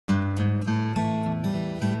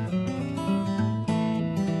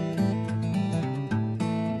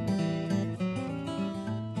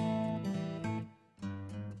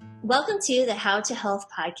Welcome to the How to Health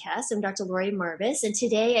podcast. I'm Dr. Lori Marvis, and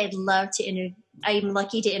today I'm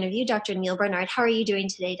lucky to interview Dr. Neal Barnard. How are you doing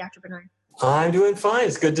today, Dr. Barnard? I'm doing fine.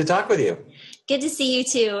 It's good to talk with you. Good to see you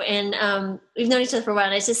too. And we've known each other for a while,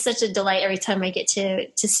 and it's just such a delight every time I get to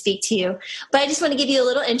speak to you. But I just want to give you a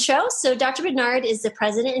little intro. So Dr. Barnard is the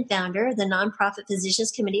president and founder of the nonprofit Physicians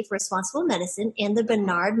Committee for Responsible Medicine and the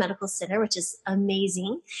Barnard Medical Center, which is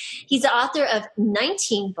amazing. He's the author of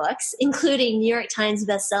 19 books, including New York Times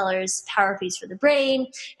bestsellers, Power Foods for the Brain,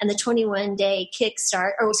 and the 21-day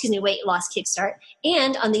weight loss kickstart,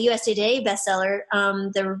 and on the USA Today bestseller,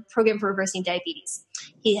 the Program for Reversing Diabetes.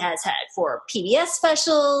 He has had 4 PBS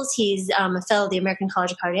specials. He's a fellow of the American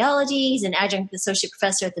College of Cardiology. He's an adjunct associate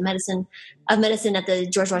professor at the medicine at the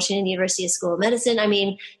George Washington University School of Medicine. I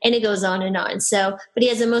mean, and it goes on and on. So, but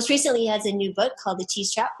most recently he has a new book called The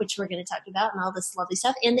Cheese Trap, which we're going to talk about, and all this lovely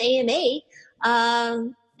stuff. And the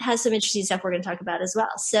AMA has some interesting stuff we're going to talk about as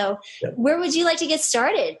well. So, Where would you like to get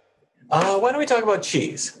started? Why don't we talk about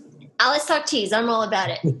cheese? Let's talk cheese. I'm all about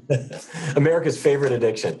it. America's favorite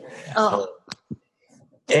addiction.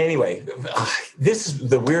 Anyway, this is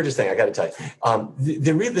the weirdest thing, I got to tell you.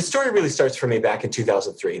 The story really starts for me back in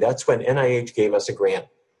 2003. That's when NIH gave us a grant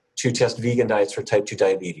to test vegan diets for type 2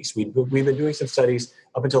 diabetes. We've been doing some studies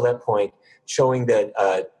up until that point showing that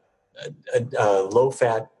a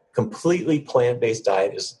low-fat, completely plant-based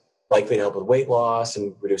diet is likely to help with weight loss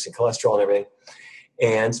and reducing cholesterol and everything,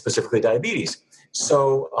 and specifically diabetes.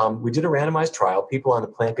 So we did a randomized trial. People on the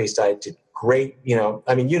plant-based diet did great. You know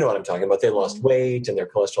what I'm talking about. They lost weight and their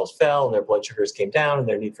cholesterol fell and their blood sugars came down and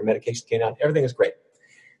their need for medication came down. Everything was great.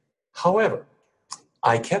 However,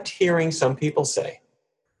 I kept hearing some people say,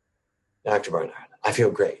 Dr. Barnard, I feel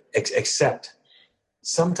great, except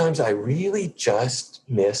sometimes I really just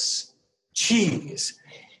miss cheese.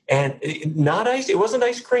 And it wasn't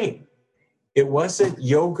ice cream. It wasn't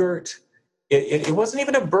yogurt. It wasn't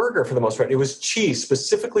even a burger for the most part. It was cheese,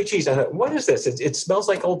 specifically cheese. I thought, what is this? It smells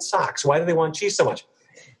like old socks. Why do they want cheese so much?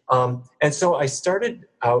 And so I started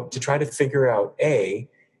out to try to figure out,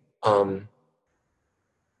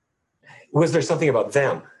 was there something about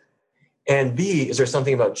them? And B, is there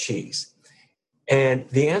something about cheese? And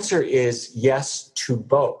the answer is yes to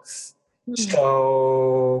both.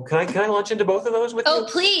 So can I launch into both of those with you? Oh,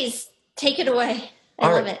 please. Take it away.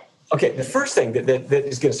 I love it. Okay, the first thing that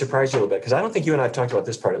is going to surprise you a little bit, because I don't think you and I have talked about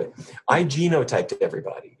this part of it. I genotyped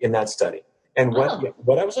everybody in that study. And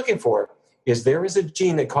what I was looking for is there is a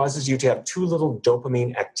gene that causes you to have too little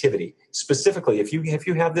dopamine activity. Specifically, if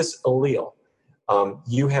you have this allele,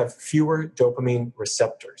 you have fewer dopamine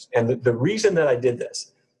receptors. And the reason that I did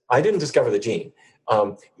this, I didn't discover the gene.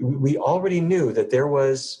 We already knew that there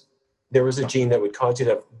was a gene that would cause you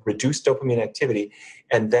to have reduced dopamine activity,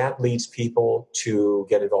 and that leads people to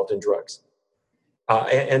get involved in drugs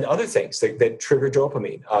and other things that trigger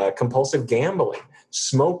dopamine, compulsive gambling,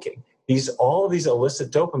 smoking. All of these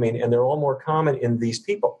elicit dopamine, and they're all more common in these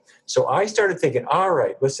people. So I started thinking, all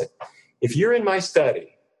right, listen, if you're in my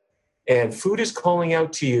study and food is calling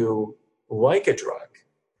out to you like a drug,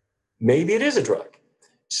 maybe it is a drug.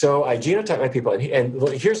 So I genotyped my people, and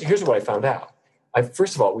here's what I found out.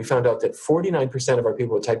 First of all, we found out that 49% of our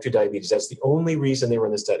people with type 2 diabetes, that's the only reason they were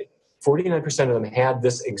in the study, 49% of them had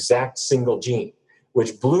this exact single gene,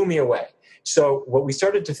 which blew me away. So what we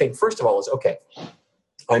started to think, first of all, is, okay,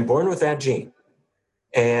 I'm born with that gene,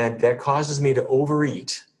 and that causes me to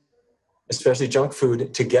overeat, especially junk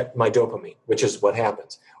food, to get my dopamine, which is what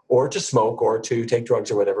happens, or to smoke or to take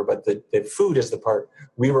drugs or whatever, but the food is the part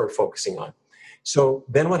we were focusing on. So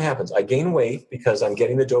then what happens? I gain weight because I'm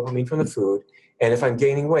getting the dopamine from the food. And if I'm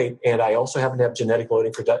gaining weight and I also happen to have genetic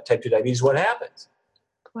loading for type 2 diabetes, what happens?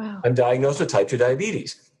 Wow. I'm diagnosed with type 2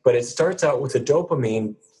 diabetes. But it starts out with a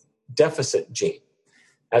dopamine deficit gene.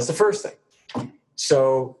 That's the first thing.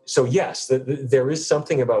 So yes, there is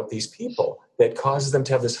something about these people that causes them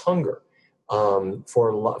to have this hunger for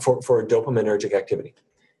dopaminergic activity.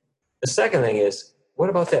 The second thing is, what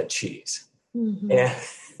about that cheese? Mm-hmm.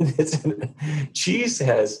 And cheese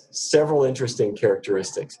has several interesting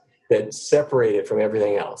characteristics that separate it from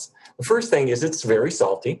everything else. The first thing is it's very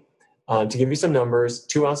salty. To give you some numbers,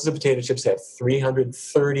 2 ounces of potato chips have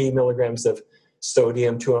 330 milligrams of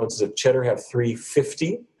sodium, 2 ounces of cheddar have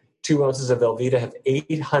 350, 2 ounces of Velveeta have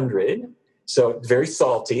 800. So it's very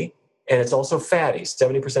salty, and it's also fatty,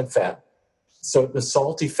 70% fat. So the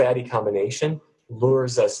salty fatty combination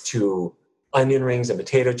lures us to onion rings and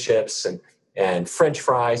potato chips and French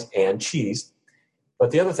fries and cheese.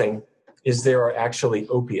 But the other thing is there are actually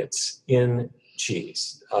opiates in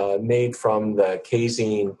cheese made from the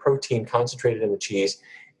casein protein concentrated in the cheese.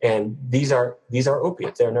 And these are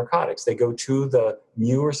opiates. They're narcotics. They go to the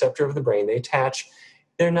mu receptor of the brain. They attach.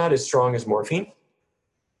 They're not as strong as morphine.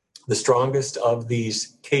 The strongest of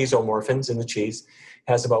these casomorphins in the cheese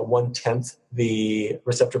has about 1/10 the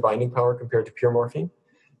receptor binding power compared to pure morphine.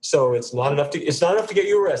 So it's not enough to get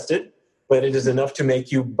you arrested, but it is enough to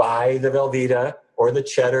make you buy the Velveeta or the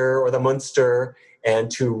cheddar or the Munster and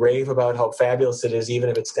to rave about how fabulous it is, even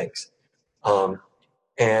if it stinks.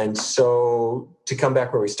 And so to come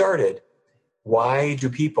back where we started, why do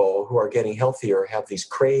people who are getting healthier have these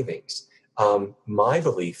cravings? My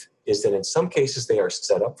belief is that in some cases they are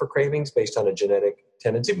set up for cravings based on a genetic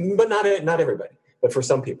tendency, but not everybody, but for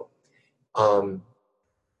some people.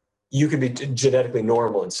 You can be genetically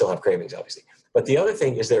normal and still have cravings, obviously. But the other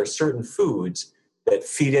thing is there are certain foods that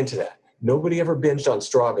feed into that. Nobody ever binged on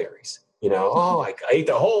strawberries. I ate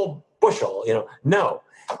the whole bushel, no.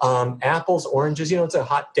 Apples, oranges, it's a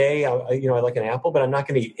hot day. I like an apple, but I'm not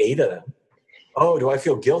going to eat 8 of them. Oh, do I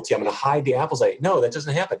feel guilty? I'm going to hide the apples I ate. No, that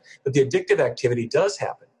doesn't happen. But the addictive activity does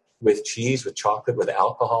happen with cheese, with chocolate, with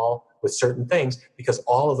alcohol, with certain things, because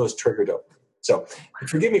all of those trigger dopamine. So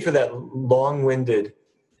forgive me for that long-winded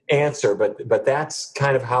answer, but that's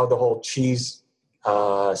kind of how the whole cheese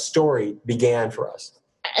story began for us.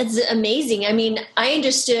 It's amazing. I mean, I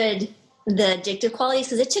understood the addictive qualities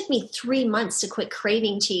because it took me 3 months to quit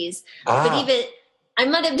craving cheese. But I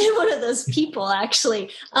might have been one of those people,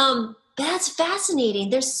 actually. That's fascinating.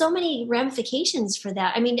 There's so many ramifications for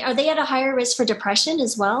that. I mean, are they at a higher risk for depression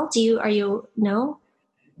as well? No?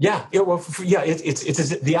 Yeah.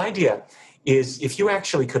 It's the idea is if you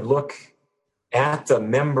actually could look at the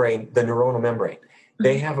membrane, the neuronal membrane,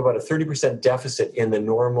 they have about a 30% deficit in the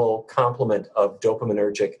normal complement of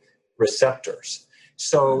dopaminergic receptors.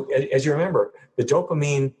 So as you remember, the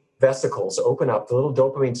dopamine vesicles open up, the little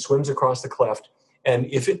dopamine swims across the cleft, and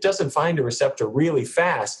if it doesn't find a receptor really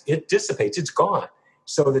fast, it dissipates, it's gone.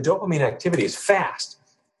 So the dopamine activity is fast.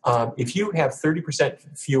 If you have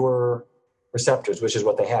 30% fewer receptors, which is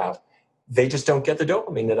what they have, they just don't get the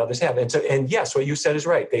dopamine that others have. And yes, what you said is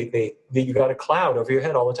right. You got a cloud over your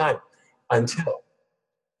head all the time until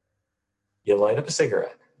you light up a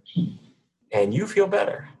cigarette and you feel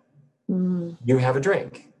better. You have a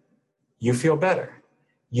drink. You feel better.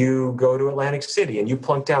 You go to Atlantic City and you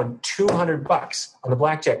plunk down $200 on the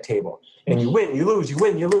blackjack table and you win, you lose, you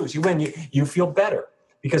win, you lose, you win, you feel better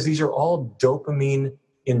because these are all dopamine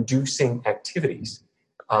inducing activities.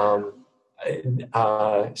 So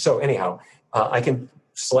anyhow, I can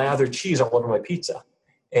slather cheese all over my pizza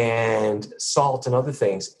and salt and other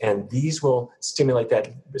things, and these will stimulate that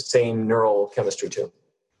same neural chemistry too.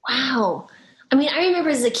 Wow. I mean, I remember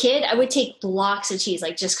as a kid, I would take blocks of cheese,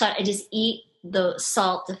 I just eat the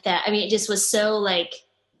salt, the fat. I mean, it just was so it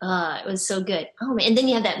was so good. Oh man. And then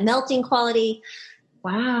you have that melting quality.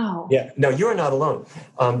 Wow. Yeah. No, you are not alone.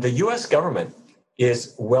 The U.S. government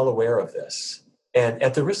is well aware of this. And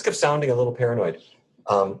at the risk of sounding a little paranoid,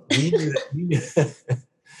 although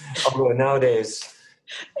nowadays,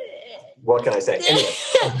 what can I say? Anyway,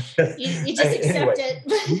 you just accept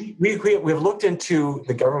it. We've looked into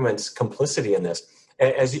the government's complicity in this.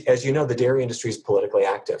 As you know, the dairy industry is politically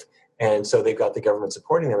active. And so they've got the government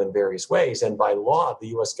supporting them in various ways. And by law, the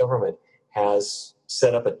U.S. government has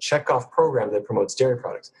set up a checkoff program that promotes dairy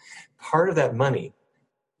products. Part of that money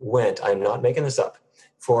went, I'm not making this up,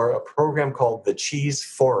 for a program called the Cheese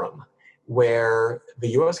Forum, where the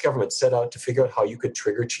U.S. government set out to figure out how you could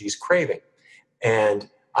trigger cheese craving. And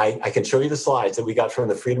I can show you the slides that we got from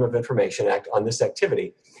the Freedom of Information Act on this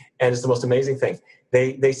activity. And it's the most amazing thing.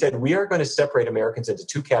 They said, we are going to separate Americans into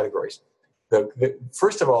 2 categories.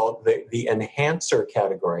 First of all, the enhancer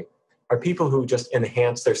category are people who just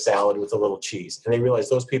enhance their salad with a little cheese. And they realize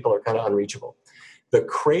those people are kind of unreachable. The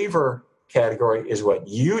craver category is what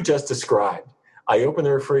you just described. I open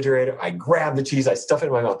the refrigerator, I grab the cheese, I stuff it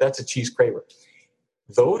in my mouth. That's a cheese craver.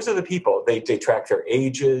 Those are the people, they track their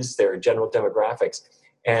ages, their general demographics,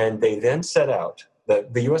 and they then set out,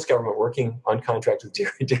 the U.S. government working on contract with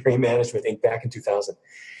Dairy Management Inc. back in 2000,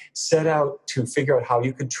 set out to figure out how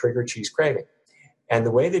you could trigger cheese craving. And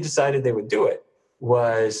the way they decided they would do it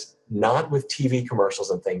was not with TV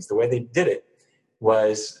commercials and things. The way they did it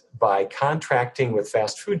was by contracting with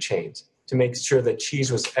fast food chains to make sure that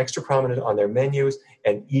cheese was extra prominent on their menus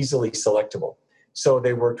and easily selectable. So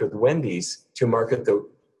they worked with Wendy's to market the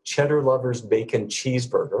Cheddar Lovers Bacon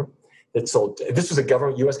Cheeseburger that sold, this was a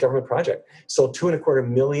U.S. government project, sold 2.25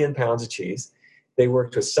 million pounds of cheese. They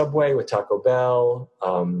worked with Subway, with Taco Bell.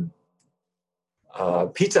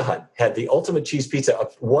 Pizza Hut had the ultimate cheese pizza,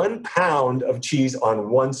 1 pound of cheese on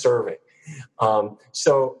 1 serving.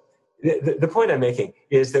 So the point I'm making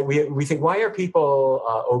is that we think, why are people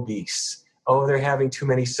obese? Oh, they're having too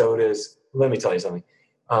many sodas. Let me tell you something.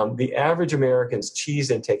 The average American's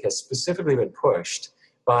cheese intake has specifically been pushed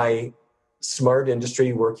by smart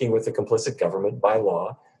industry working with the complicit government by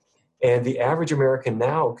law. And the average American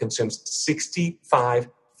now consumes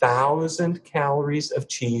 65,000 calories of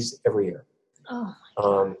cheese every year. Oh.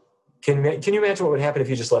 Can you imagine what would happen if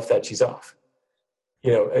you just left that cheese off?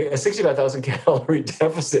 You know, a 65,000 calorie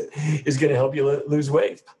deficit is going to help you lose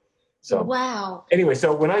weight. So, wow. Anyway,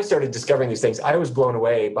 so when I started discovering these things, I was blown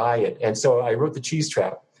away by it. And so I wrote The Cheese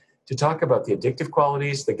Trap to talk about the addictive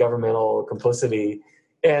qualities, the governmental complicity,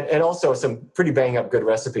 and also some pretty bang up good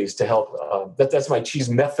recipes to help. That's my cheese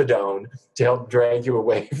methadone to help drag you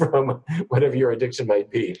away from whatever your addiction might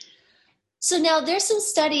be. So now there's some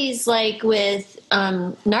studies like with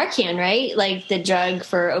Narcan, right? Like the drug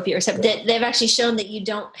for opiate receptor, that they've actually shown that you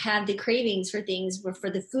don't have the cravings for things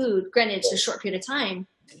for the food. Granted, it's a short period of time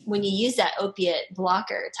when you use that opiate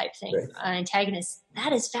blocker type thing, antagonist.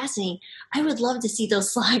 That is fascinating. I would love to see those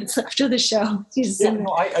slides after the show.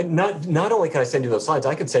 Not only can I send you those slides,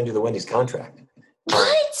 I can send you the Wendy's contract.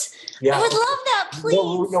 What? Yeah. I would love that,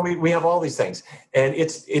 please. No, we have all these things. And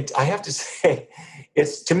I have to say,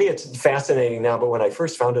 to me, it's fascinating now, but when I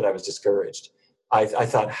first found it, I was discouraged. I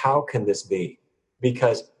thought, how can this be?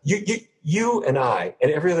 Because you and I and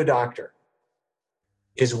every other doctor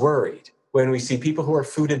is worried when we see people who are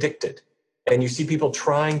food addicted, and you see people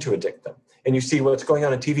trying to addict them, and you see what's going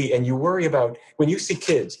on TV, and you worry about when you see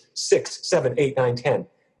kids 6, 7, 8, 9, 10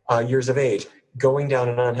 years of age going down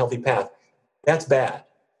an unhealthy path. That's bad.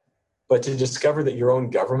 But to discover that your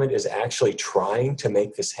own government is actually trying to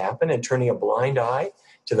make this happen and turning a blind eye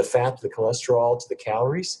to the fat, to the cholesterol, to the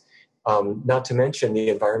calories, not to mention the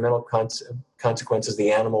environmental consequences, the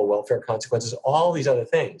animal welfare consequences, all these other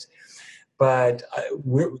things. But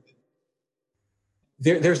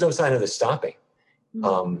there's no sign of this stopping.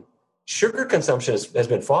 Sugar consumption has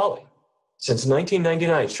been falling. Since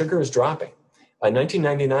 1999, sugar is dropping.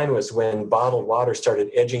 1999 was when bottled water started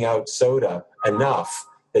edging out soda enough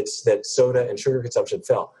that soda and sugar consumption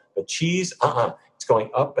fell. But cheese, it's going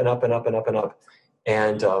up and up and up and up and up.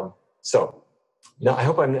 And so now I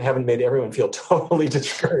hope I haven't made everyone feel totally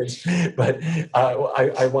discouraged, but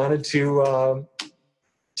I wanted to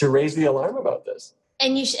raise the alarm about this.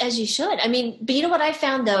 And as you should. I mean, but you know what I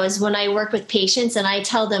found though is when I work with patients and I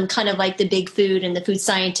tell them kind of like the big food and the food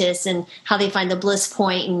scientists and how they find the bliss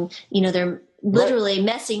point, and you know they're literally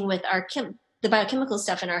messing with the biochemical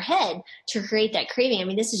stuff in our head to create that craving. I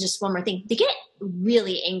mean, this is just one more thing. They get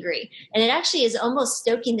really angry, and it actually is almost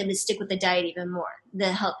stoking them to stick with the diet even more.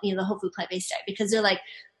 The whole food plant-based diet, because they're like,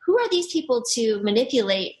 who are these people to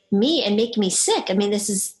manipulate me and make me sick? I mean, this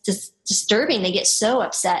is just disturbing. They get so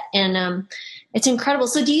upset, and it's incredible.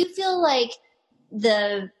 So do you feel like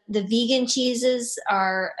the vegan cheeses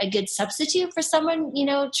are a good substitute for someone,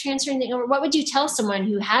 transferring the, or what would you tell someone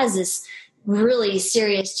who has this really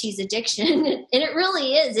serious cheese addiction? And it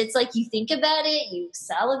really is. It's like you think about it, you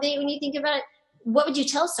salivate when you think about it. What would you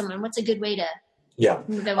tell someone? What's a good way to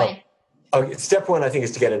move away? Step one, I think,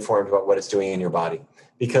 is to get informed about what it's doing in your body.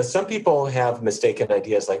 Because some people have mistaken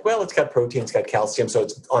ideas like, well, it's got protein, it's got calcium, so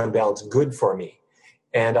it's on balance good for me.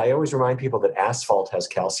 And I always remind people that asphalt has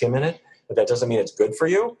calcium in it, but that doesn't mean it's good for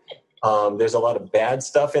you. There's a lot of bad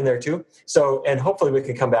stuff in there too. So, and hopefully we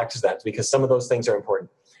can come back to that because some of those things are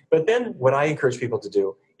important. But then what I encourage people to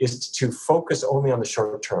do is to focus only on the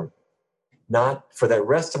short term. Not for the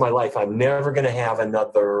rest of my life, I'm never going to have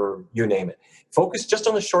another, you name it. Focus just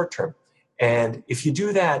on the short term. And if you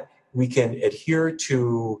do that, we can adhere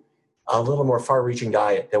to a little more far-reaching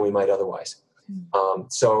diet than we might otherwise.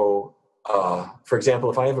 For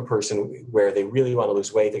example, if I have a person where they really want to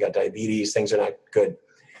lose weight, they got diabetes, things are not good,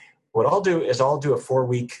 what I'll do is I'll do a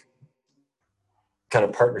 4-week kind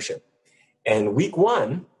of partnership. And week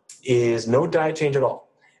 1 is no diet change at all.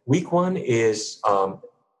 Week 1 is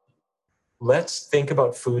let's think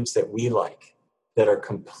about foods that we like that are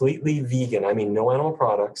completely vegan. I mean, no animal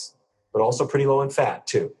products, but also pretty low in fat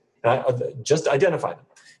too. Just identify them.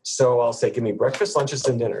 So I'll say, give me breakfast, lunches,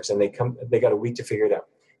 and dinners. And they got a week to figure it out.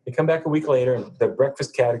 They come back a week later, and the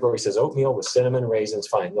breakfast category says oatmeal with cinnamon, raisins,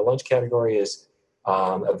 fine. The lunch category is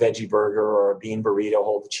a veggie burger or a bean burrito,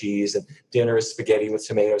 hold the cheese, and dinner is spaghetti with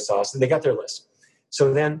tomato sauce. And they got their list.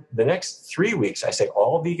 So then the next 3 weeks, I say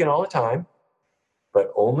all vegan all the time,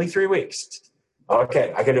 but only 3 weeks.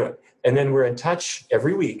 Okay, I can do it. And then we're in touch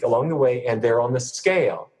every week along the way, and they're on the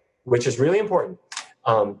scale, which is really important.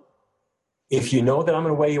 If you know that I'm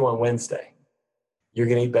going to weigh you on Wednesday, you're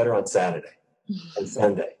going to eat better on Saturday and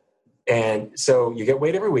Sunday. And so you get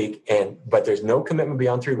weighed every week, but there's no commitment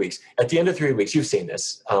beyond 3 weeks. At the end of 3 weeks, you've seen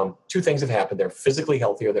this. Two things have happened. They're physically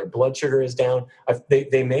healthier. Their blood sugar is down.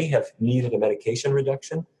 They may have needed a medication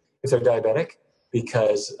reduction if they're diabetic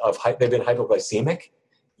because they've been hypoglycemic.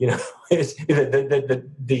 The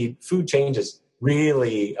food changes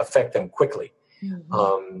really affect them quickly.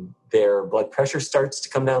 Mm-hmm. Their blood pressure starts to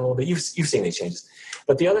come down a little bit. You've seen these changes.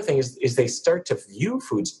 But the other thing is they start to view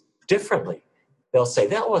foods differently. They'll say,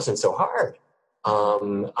 that wasn't so hard.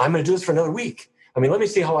 I'm going to do this for another week. Let me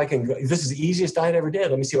see how I can go. This is the easiest diet I ever did.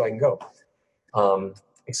 Let me see how I can go.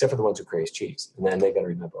 Except for the ones who crave cheese. And then they got to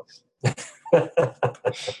read my books.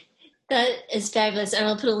 That is fabulous. And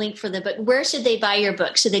I'll put a link for the book. Where should they buy your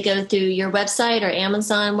book? Should they go through your website or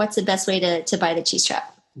Amazon? What's the best way to buy The Cheese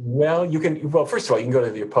Trap? Well, first of all, you can go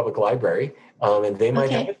to your public library, and they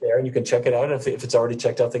might have it there, and you can check it out. If it's already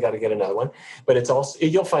checked out, they got to get another one. But it's also,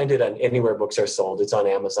 you'll find it on anywhere books are sold. It's on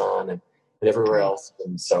Amazon and everywhere else.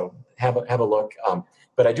 And so have a look.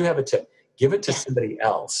 But I do have a tip. Give it to somebody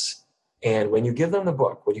else. And when you give them the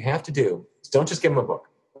book, what you have to do is don't just give them a book.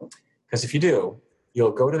 Because if you do, you'll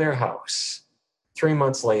go to their house 3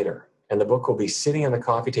 months later, and the book will be sitting on the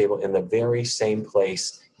coffee table in the very same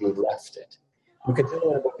place you left it. You can tell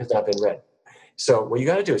when a book has not been read. So what you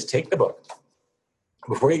got to do is take the book,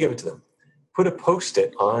 before you give it to them, put a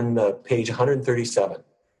Post-it on page 137,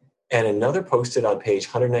 and another Post-it on page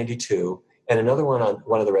 192, and another one on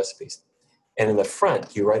one of the recipes. And in the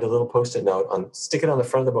front, you write a little Post-it note, stick it on the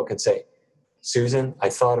front of the book and say, Susan, I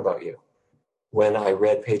thought about you when I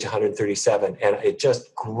read page 137, and it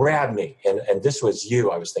just grabbed me, and this was you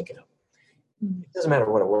I was thinking of. It doesn't matter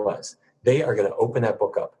what it was. They are going to open that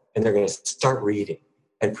book up, and they're going to start reading.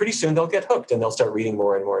 And pretty soon they'll get hooked, and they'll start reading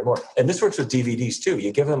more and more and more. And this works with DVDs too.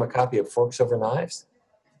 You give them a copy of Forks Over Knives.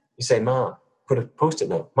 You say, Mom, put a Post-it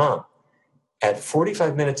note. Mom, at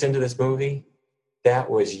 45 minutes into this movie, that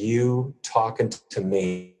was you talking to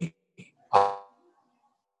me.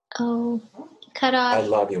 Cut off. I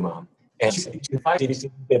love you, Mom. And she's going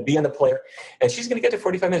to be in the player, and she's going to get to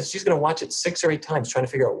 45 minutes. She's going to watch it 6 or 8 times, trying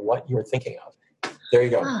to figure out what you were thinking of. There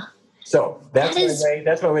you go. So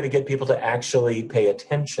that's my way to get people to actually pay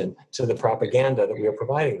attention to the propaganda that we are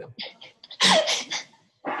providing them.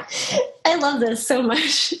 I love this so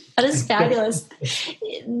much. That is fabulous.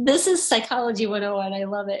 This is Psychology 101. I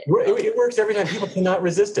love it. It works every time. People cannot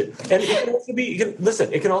resist it. And it can also be,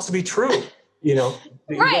 it can also be true.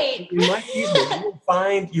 Right.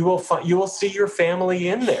 You will see your family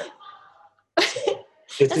in there.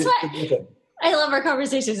 That's why I love our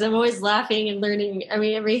conversations. I'm always laughing and learning.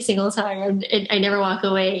 Every single time. I never walk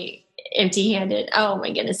away empty-handed. Oh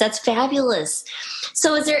my goodness, that's fabulous.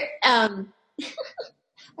 So is there, I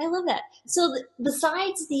love that. So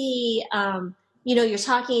besides the, you're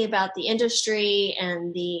talking about the industry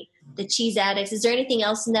and the cheese addicts, is there anything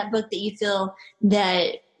else in that book that you feel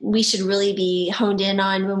that we should really be honed in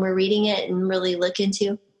on when we're reading it and really look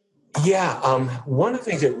into? Yeah. One of the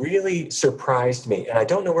things that really surprised me, and I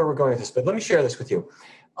don't know where we're going with this, but let me share this with you.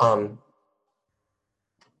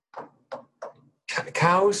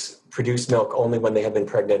 Cows produce milk only when they have been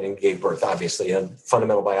pregnant and gave birth, obviously, in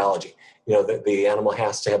fundamental biology. The animal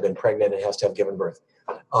has to have been pregnant and has to have given birth.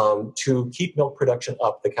 To keep milk production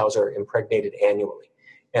up, the cows are impregnated annually.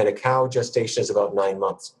 And a cow gestation is about 9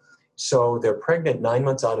 months. So they're pregnant 9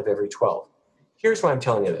 months out of every 12. Here's why I'm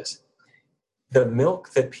telling you this. The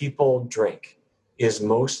milk that people drink is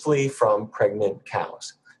mostly from pregnant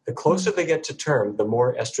cows. The closer they get to term, the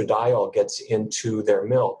more estradiol gets into their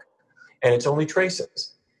milk. And it's only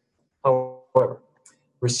traces. However,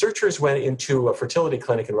 researchers went into a fertility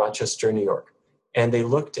clinic in Rochester, New York, and they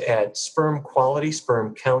looked at sperm quality,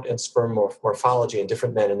 sperm count, and sperm morphology in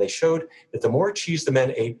different men. And they showed that the more cheese the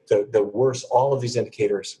men ate, the worse all of these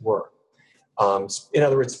indicators were. In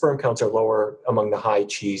other words, sperm counts are lower among the high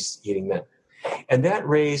cheese-eating men. And that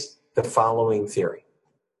raised the following theory.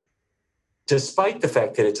 Despite the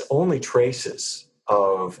fact that it's only traces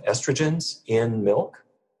of estrogens in milk,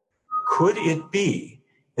 could it be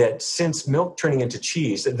that since milk turning into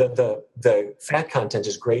cheese, the fat content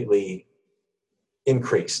is greatly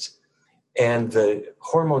increased and the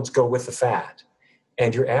hormones go with the fat,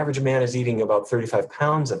 and your average man is eating about 35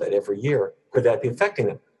 pounds of it every year, could that be affecting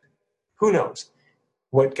them? Who knows?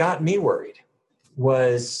 What got me worried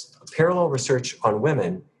was parallel research on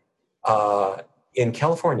women in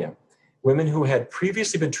California, women who had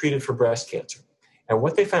previously been treated for breast cancer. And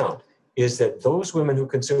what they found is that those women who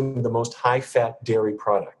consumed the most high-fat dairy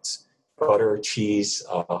products, butter, cheese,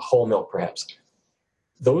 whole milk perhaps,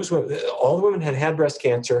 those women, all the women had breast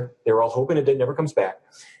cancer. They were all hoping it never comes back.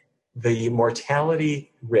 the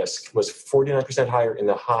mortality risk was 49% higher in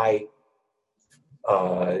the high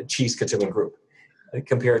cheese consuming group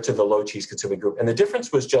compared to the low cheese consuming group. And the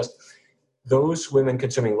difference was just those women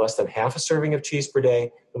consuming less than half a serving of cheese per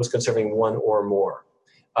day, those consuming one or more.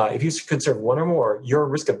 If you conserve one or more, your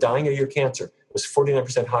risk of dying of your cancer was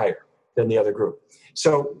 49% higher than the other group.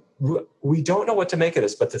 So we don't know what to make of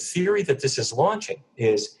this, but the theory that this is launching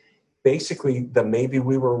is basically the maybe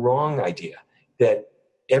we were wrong idea, that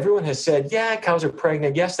everyone has said, yeah, cows are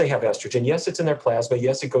pregnant. Yes, they have estrogen. Yes, it's in their plasma.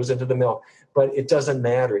 Yes, it goes into the milk, but it doesn't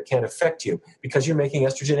matter. It can't affect you because you're making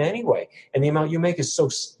estrogen anyway. And the amount you make is so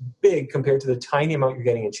big compared to the tiny amount you're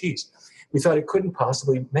getting in cheese. We thought it couldn't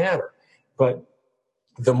possibly matter. But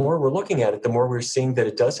the more we're looking at it, the more we're seeing that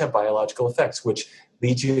it does have biological effects, which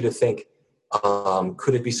leads you to think,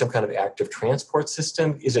 could it be some kind of active transport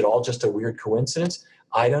system? Is it all just a weird coincidence?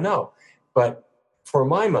 I don't know. But for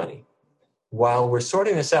my money, while we're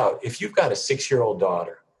sorting this out, if you've got a 6-year-old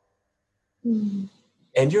daughter and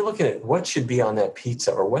you're looking at what should be on that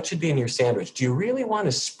pizza or what should be in your sandwich, do you really want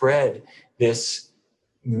to spread this?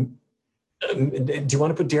 Do you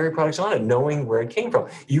want to put dairy products on it knowing where it came from?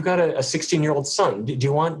 You got a 16-year-old son. Do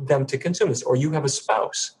you want them to consume this? Or you have a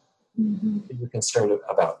spouse that you're concerned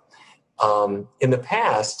about? In the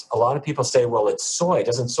past, a lot of people say, well, it's soy.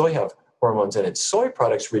 Doesn't soy have hormones in it? Soy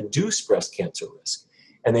products reduce breast cancer risk.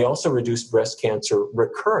 And they also reduce breast cancer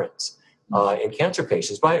recurrence in cancer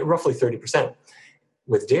patients by roughly 30%.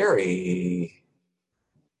 With dairy,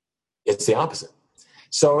 it's the opposite.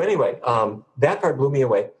 So anyway, that part blew me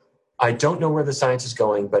away. I don't know where the science is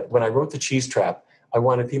going, but when I wrote The Cheese Trap, I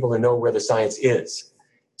wanted people to know where the science is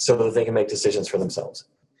so that they can make decisions for themselves.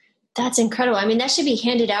 That's incredible. I mean, that should be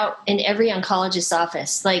handed out in every oncologist's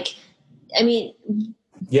office.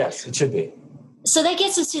 Yes, it should be. So that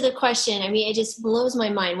gets us to the question. I mean, it just blows my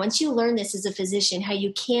mind. Once you learn this as a physician, how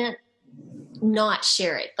you can't not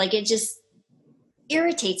share it. Like, it just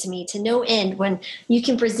irritates me to no end when you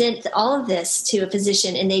can present all of this to a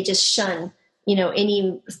physician and they just shun,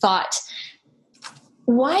 any thought.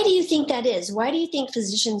 Why do you think that is? Why do you think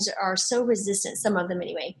physicians are so resistant, some of them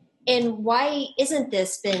anyway? And why isn't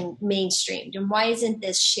this been mainstreamed? And why isn't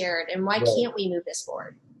this shared? And why can't we move this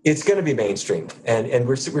forward? It's going to be mainstream, and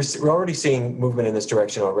we're already seeing movement in this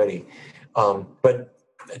direction already. But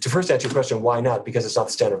to first answer your question, why not? Because it's not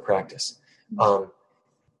the standard practice.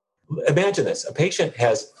 Imagine this: a patient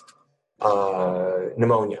has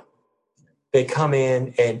pneumonia. They come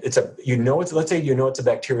in, and let's say it's a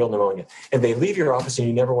bacterial pneumonia, and they leave your office, and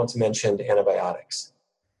you never once mentioned antibiotics.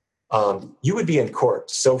 You would be in court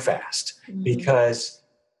so fast because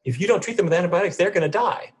if you don't treat them with antibiotics, they're going to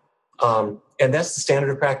die. And that's the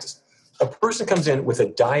standard of practice. A person comes in with a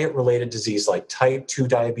diet-related disease like type 2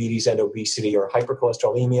 diabetes and obesity or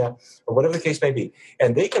hypercholesterolemia or whatever the case may be,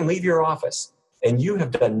 and they can leave your office and you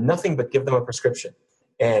have done nothing but give them a prescription.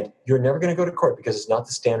 And you're never going to go to court because it's not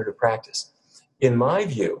the standard of practice. In my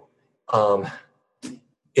view,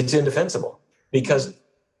 it's indefensible because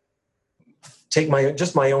take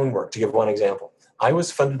my own work to give one example. I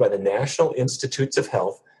was funded by the National Institutes of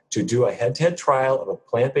Health to do a head-to-head trial of a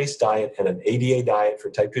plant-based diet and an ADA diet for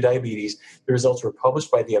type 2 diabetes. The results were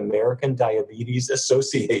published by the American Diabetes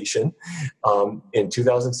Association in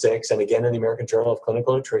 2006, and again in the American Journal of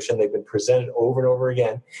Clinical Nutrition. They've been presented over and over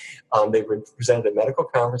again. They've been presented at medical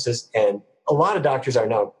conferences, and a lot of doctors are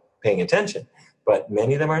now paying attention, but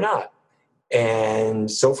many of them are not.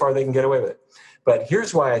 And so far they can get away with it. But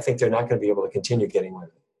here's why I think they're not going to be able to continue getting away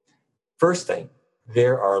with it. First thing,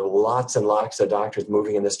 there are lots and lots of doctors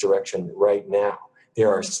moving in this direction right now. There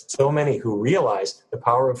are so many who realize the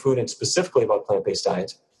power of food and specifically about plant-based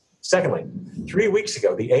diets. Secondly, 3 weeks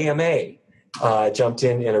ago, the AMA jumped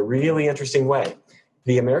in a really interesting way.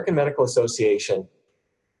 The American Medical Association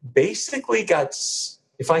basically got,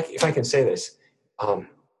 if I can say this,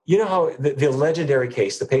 you know how the legendary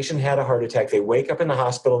case, the patient had a heart attack, they wake up in the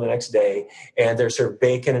hospital the next day, and they're served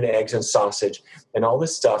bacon and eggs and sausage and all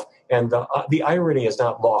this stuff, and the irony is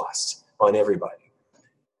not lost on everybody.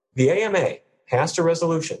 The AMA passed a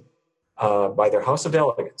resolution by their House of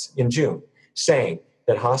Delegates in June saying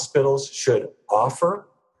that hospitals should offer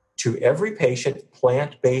to every patient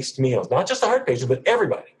plant-based meals, not just the heart patients, but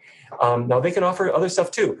everybody. Now, they can offer other stuff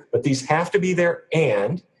too, but these have to be there,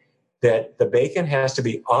 and that the bacon has to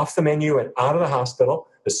be off the menu and out of the hospital.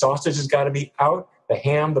 The sausage has got to be out, the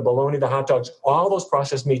ham, the bologna, the hot dogs, all those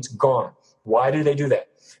processed meats gone. Why did they do that?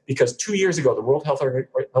 Because 2 years ago, the World Health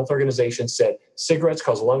Organization said cigarettes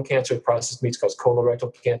cause lung cancer, processed meats cause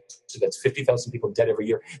colorectal cancer. That's 50,000 people dead every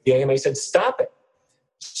year. The AMA said, stop it.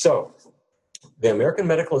 So the American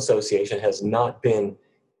Medical Association has not been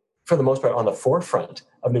for the most part, on the forefront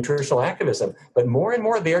of nutritional activism, but more and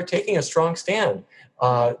more they are taking a strong stand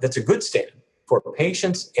that's a good stand for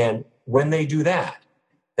patients. And when they do that,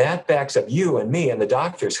 that backs up you and me and the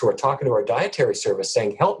doctors who are talking to our dietary service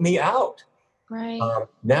saying, help me out. Right.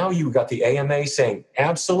 Now you've got the AMA saying,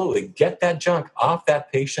 absolutely, get that junk off that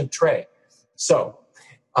patient tray. So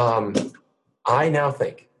I now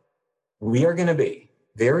think we are going to be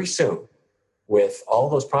very soon with all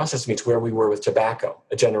those processed meats where we were with tobacco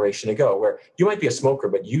a generation ago, where you might be a smoker,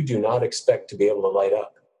 but you do not expect to be able to light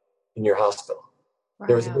up in your hospital. Wow.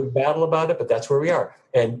 There was a big battle about it, but that's where we are.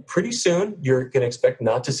 And pretty soon, you're going to expect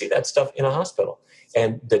not to see that stuff in a hospital.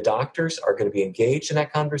 And the doctors are going to be engaged in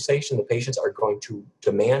that conversation. The patients are going to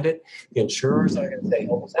demand it. The insurers are going to say,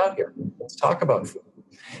 help us out here. Let's talk about food.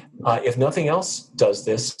 If nothing else does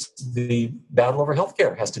this, the battle over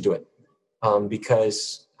healthcare has to do it.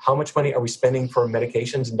 Because how much money are we spending for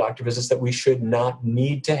medications and doctor visits that we should not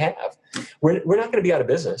need to have? We're not going to be out of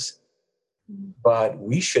business, but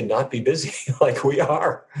we should not be busy like we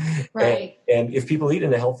are. Right. And if people eat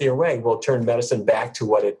in a healthier way, we'll turn medicine back to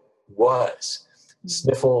what it was.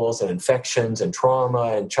 Sniffles and infections and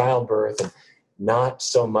trauma and childbirth, and not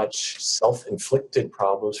so much self-inflicted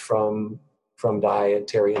problems from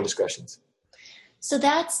dietary indiscretions. So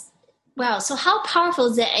that's, wow. So how powerful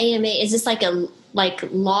is the AMA? Is this like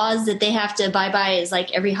laws that they have to abide by? Is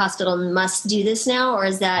like every hospital must do this now? Or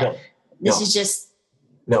is that, is just...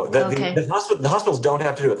 No, the hospitals don't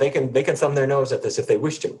have to do it. They can thumb their nose at this if they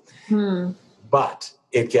wish to. But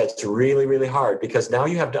it gets really, really hard because now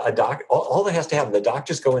you have a doc. All that has to happen, the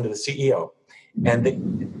doctors go into the CEO, and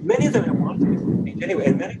many of them have wanted to make this change anyway,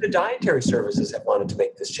 and many of the dietary services have wanted to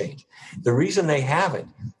make this change. The reason they haven't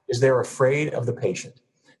is they're afraid of the patient.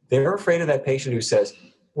 They're afraid of that patient who says,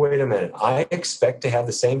 wait a minute, I expect to have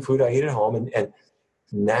the same food I eat at home. And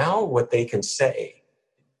now what they can say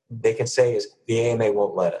is the AMA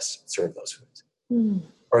won't let us serve those foods.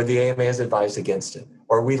 Or the AMA has advised against it.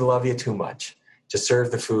 Or we love you too much to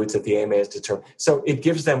serve the foods that the AMA has determined. So it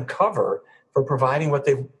gives them cover for providing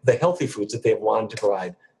the healthy foods that they've wanted to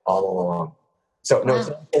provide all along. So no, it's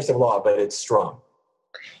not a force of law, but it's strong.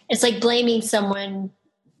 It's like blaming someone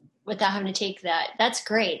without having to take that. That's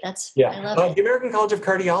great. I love it. The American College of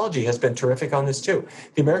Cardiology has been terrific on this too.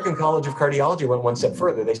 The American College of Cardiology went one step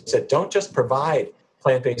further. They said, don't just provide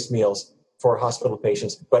plant-based meals for hospital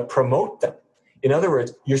patients, but promote them. In other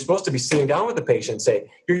words, you're supposed to be sitting down with the patient and say,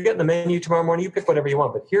 you're getting the menu tomorrow morning, you pick whatever you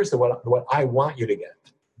want, but here's what I want you to get.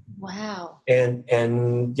 Wow.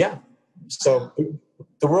 And yeah, so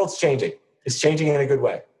the world's changing. It's changing in a good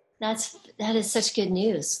way. That is such good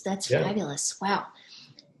news. That's fabulous. Wow.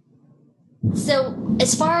 So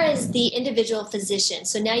as far as the individual physician,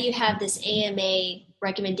 so now you have this AMA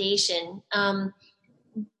recommendation.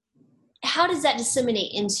 How does that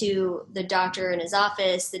disseminate into the doctor in his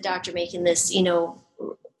office, the doctor making this,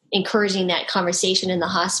 encouraging that conversation in the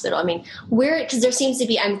hospital? I mean, because there seems to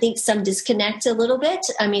be, I think, some disconnect a little bit.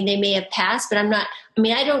 I mean, they may have passed, but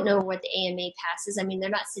I don't know what the AMA passes. I mean, they're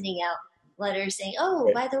not sending out letters saying,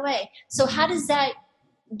 oh, by the way. So how does that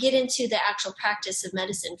get into the actual practice of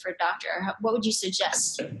medicine for a doctor? What would you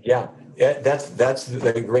suggest? Yeah, that's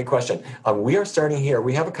a great question. We are starting here.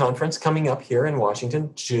 We have a conference coming up here in Washington,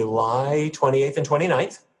 July 28th and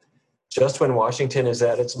 29th. Just when Washington is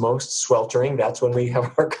at its most sweltering, that's when we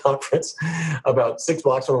have our conference, about 6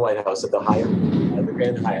 blocks from the White House at the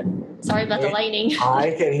Grand Hyatt. Sorry about the lightning.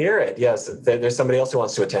 I can hear it. Yes, there's somebody else who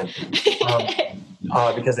wants to attend.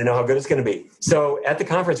 Because they know how good it's going to be. So at the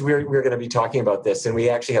conference, we're going to be talking about this, and we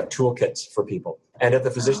actually have toolkits for people. And at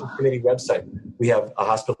the Physicians Committee website, we have a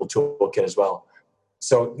hospital toolkit as well.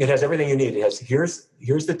 So it has everything you need. It has here's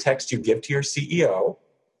the text you give to your CEO.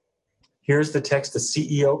 Here's the text the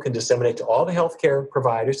CEO can disseminate to all the healthcare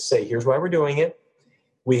providers to say, here's why we're doing it.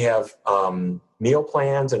 We have meal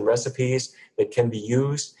plans and recipes that can be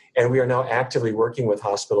used, and we are now actively working with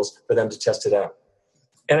hospitals for them to test it out.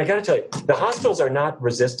 And I got to tell you, the hospitals are not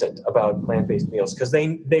resistant about plant-based meals because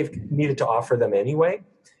they've needed to offer them anyway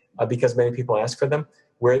because many people ask for them.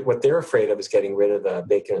 What they're afraid of is getting rid of the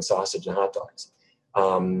bacon and sausage and hot dogs.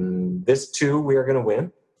 This, too, we are going to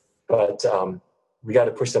win, but we got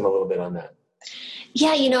to push them a little bit on that.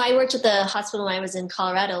 Yeah, I worked at the hospital when I was in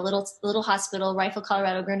Colorado, little hospital, Rifle,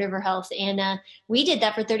 Colorado, Grand River Health, and we did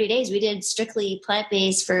that for 30 days. We did strictly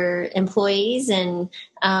plant-based for employees, and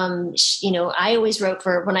I always wrote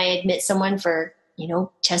for when I admit someone for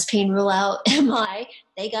chest pain rule out MI,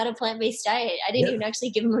 they got a plant-based diet. I didn't even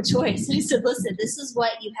actually give them a choice. I said, listen, this is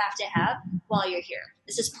what you have to have while you're here.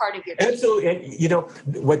 This is part of your training. Absolutely.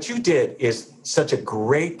 And what you did is such a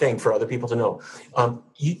great thing for other people to know.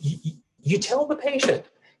 You tell the patient,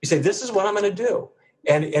 You say, this is what I'm going to do.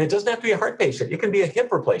 And it doesn't have to be a heart patient. It can be a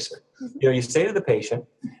hip replacement. You say to the patient,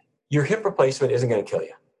 your hip replacement isn't going to kill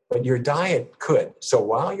you, but your diet could. So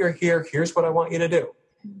while you're here, here's what I want you to do.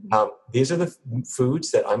 These are the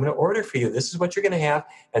foods that I'm going to order for you. This is what you're going to have.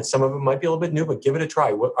 And some of them might be a little bit new, but give it a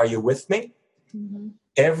try. Are you with me?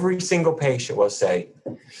 Every single patient will say,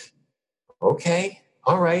 okay,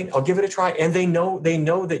 all right, I'll give it a try. And they know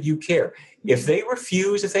that you care. If they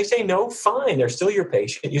refuse, if they say no, fine, they're still your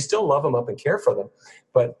patient. You still love them up and care for them.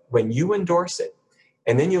 But when you endorse it,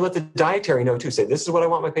 and then you let the dietary know too, say, this is what I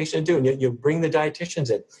want my patient to do. And you bring the dietitians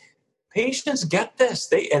in. Patients get this.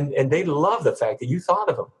 They love the fact that you thought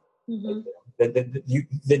of them.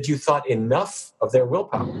 That you thought enough of their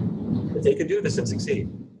willpower that they could do this and succeed.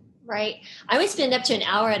 Right. I would spend up to an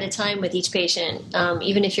hour at a time with each patient,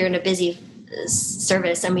 even if you're in a busy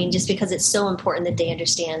service. I mean, just because it's so important that they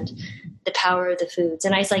understand the power of the foods.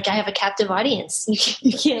 And I was like, I have a captive audience.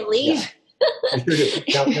 You can't leave. Yeah. You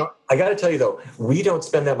sure do. Now, I got to tell you though, we don't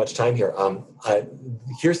spend that much time here.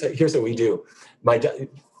 Here's what we do.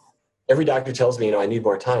 Every doctor tells me, I need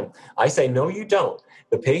more time. I say, no, you don't.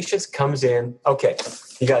 The patient comes in, okay,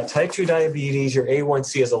 you got type 2 diabetes, your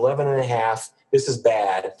A1C is 11.5. This is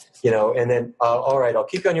bad, and then, all right, I'll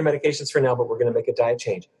keep you on your medications for now, but we're going to make a diet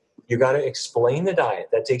change. You got to explain the diet.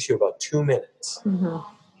 That takes you about 2 minutes.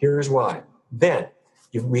 Here's why. Then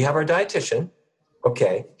we have our dietitian.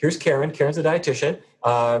 Okay, here's Karen. Karen's a dietitian.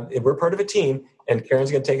 We're part of a team, and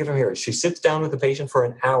Karen's going to take it from here. She sits down with the patient for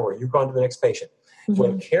an hour. You've gone to the next patient.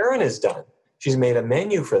 When Karen is done, she's made a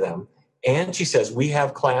menu for them, and she says, we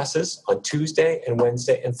have classes on Tuesday and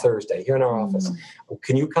Wednesday and Thursday here in our office.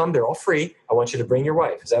 Can you come? They're all free. I want you to bring your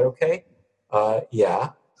wife. Is that okay?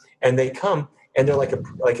 Yeah. And they come, and they're like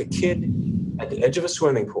a kid at the edge of a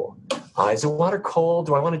swimming pool. Is the water cold?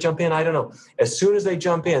 Do I want to jump in? I don't know. As soon as they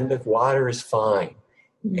jump in, the water is fine.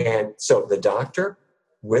 And so the doctor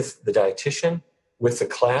with the dietitian, with the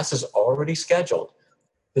classes already scheduled,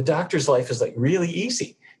 the doctor's life is like really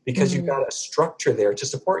easy because you've got a structure there to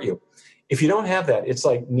support you. If you don't have that, it's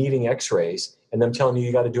like needing x-rays and them telling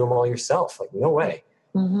you got to do them all yourself. Like, no way.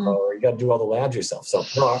 Or you got to do all the labs yourself. So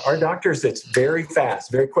our doctors, it's very fast,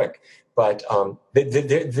 very quick. But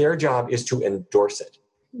their job is to endorse it.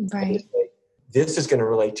 Right. This is going to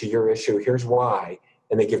relate to your issue. Here's why.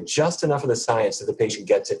 And they give just enough of the science that the patient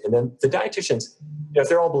gets it. And then the dietitians, if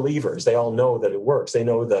they're all believers, they all know that it works. They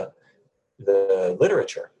know the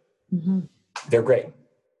literature. They're great.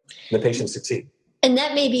 The patients succeed. And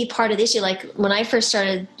that may be part of the issue. Like when I first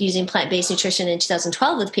started using plant-based nutrition in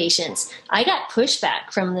 2012 with patients, I got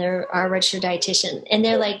pushback from our registered dietitian. And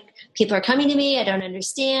they're like, people are coming to me. I don't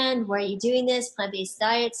understand. Why are you doing this plant-based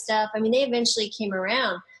diet stuff? I mean, they eventually came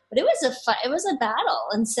around, but it was a battle.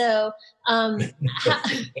 And so,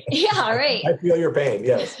 yeah, right. I feel your pain.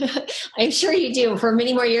 Yes. I'm sure you do for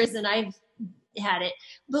many more years than I've had it.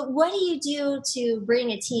 But what do you do to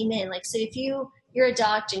bring a team in? Like, so if you're a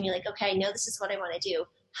doctor and you're like, okay, I know this is what I want to do.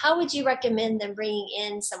 How would you recommend them bringing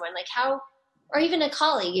in someone like or even a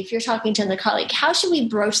colleague, if you're talking to another colleague, how should we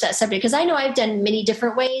broach that subject? Because I know I've done many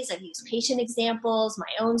different ways. I've used patient examples,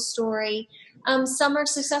 my own story. Some are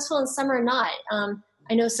successful and some are not.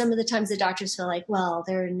 I know some of the times the doctors feel like, well,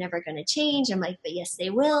 they're never going to change. I'm like, but yes, they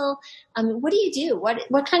will. What do you do?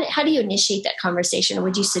 How do you initiate that conversation? Or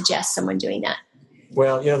would you suggest someone doing that?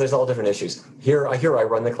 Well, there's all different issues. Here I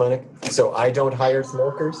run the clinic, so I don't hire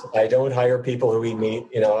smokers. I don't hire people who eat meat.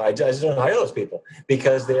 I just don't hire those people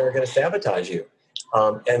because they are going to sabotage you.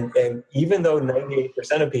 And even though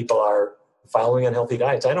 98% of people are following unhealthy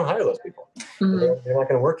diets, I don't hire those people. They're not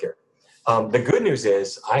going to work here. The good news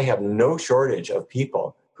is I have no shortage of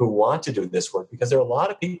people who want to do this work because there are a lot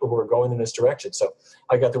of people who are going in this direction. So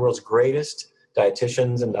I got the world's greatest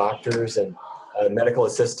dietitians and doctors and medical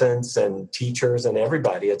assistants and teachers and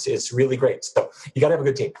everybody. It's really great. So you got to have a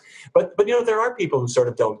good team. But there are people who sort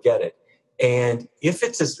of don't get it. And if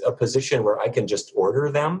it's a position where I can just order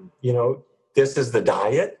them, this is the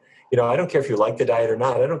diet. I don't care if you like the diet or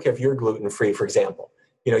not. I don't care if you're gluten-free, for example.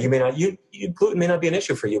 You may not. Gluten may not be an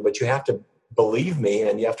issue for you, but you have to believe me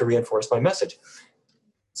and you have to reinforce my message.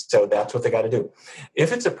 So that's what they got to do.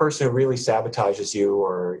 If it's a person who really sabotages you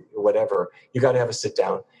or whatever, you got to have a sit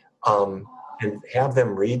down. And have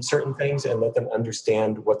them read certain things and let them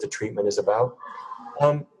understand what the treatment is about.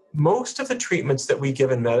 Most of the treatments that we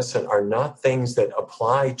give in medicine are not things that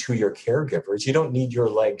apply to your caregivers. You don't need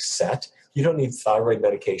your legs set. You don't need thyroid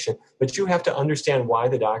medication, but you have to understand why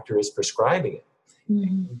the doctor is prescribing it.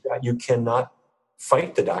 You cannot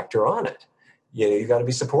fight the doctor on it. You got to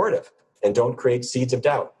be supportive and don't create seeds of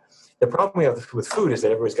doubt. The problem we have with food is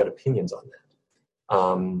that everybody's got opinions on that.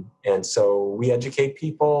 And so we educate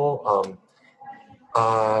people.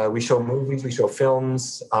 We show movies, we show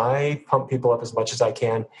films. I pump people up as much as I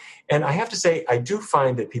can. And I have to say, I do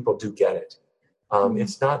find that people do get it.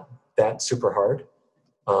 It's not that super hard.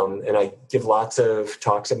 And I give lots of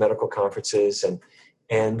talks at medical conferences,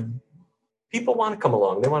 and people want to come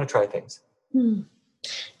along. They want to try things.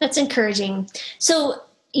 That's encouraging. So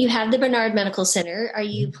you have the Barnard Medical Center. Are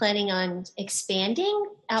you planning on expanding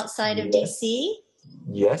outside of DC?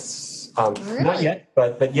 Yes. Really? Not yet,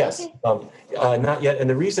 but yes. Okay. Not yet. And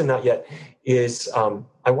the reason not yet is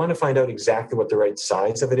I want to find out exactly what the right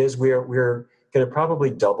size of it is. We're going to probably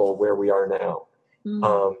double where we are now.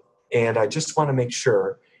 And I just want to make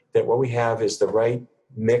sure that what we have is the right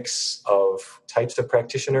mix of types of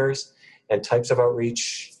practitioners and types of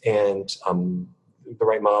outreach and the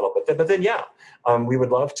right model. But then, we would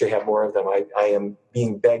love to have more of them. I am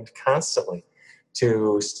being begged constantly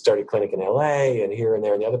to start a clinic in LA and here and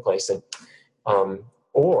there and the other place. And the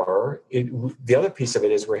other piece of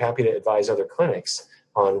it is we're happy to advise other clinics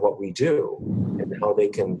on what we do and how they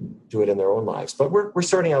can do it in their own lives. But we're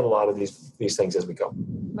sorting out a lot of these things as we go.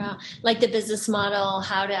 Wow. Like the business model,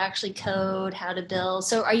 how to actually code, how to bill.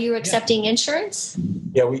 So are you accepting insurance?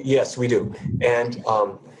 Yeah, yes, we do. And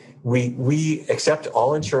we accept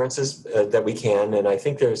all insurances that we can. And I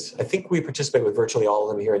think we participate with virtually all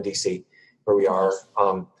of them here in DC where we are.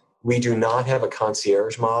 We do not have a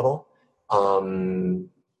concierge model.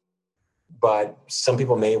 But some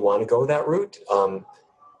people may want to go that route.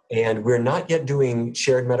 And we're not yet doing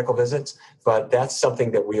shared medical visits, but that's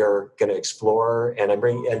something that we are going to explore.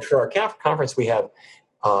 And for our conference, we have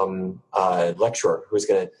a lecturer who's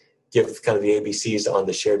going to give kind of the ABCs on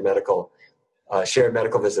the shared medical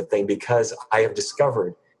visit thing, because I have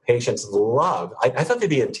discovered patients love, I thought they'd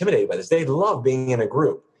be intimidated by this. They love being in a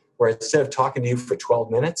group where instead of talking to you for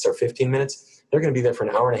 12 minutes or 15 minutes, they're going to be there for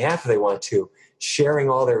an hour and a half if they want to, sharing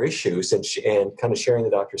all their issues and kind of sharing the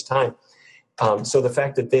doctor's time. So the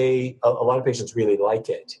fact that a lot of patients really like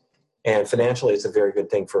it, and financially it's a very good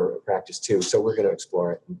thing for practice too. So we're going to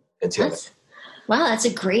explore it and see Wow, that's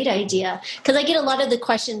a great idea. Because I get a lot of the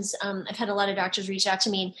questions. I've had a lot of doctors reach out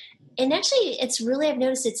to me, and actually I've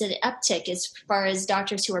noticed it's an uptick as far as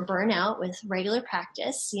doctors who are burnt out with regular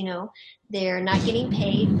practice. They're not getting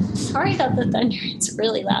paid. Sorry about the thunder. It's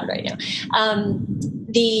really loud right now.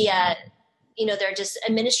 They're just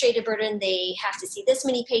administrative burden. They have to see this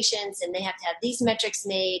many patients and they have to have these metrics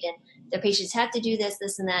made, and their patients have to do this,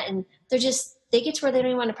 and that. And they get to where they don't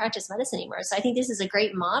even want to practice medicine anymore. So I think this is a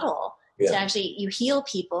great model to actually, you heal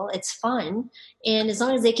people. It's fun. And as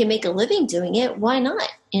long as they can make a living doing it, why not?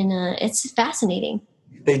 And it's fascinating.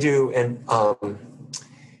 They do. And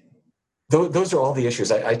those are all the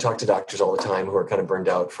issues. I talk to doctors all the time who are kind of burned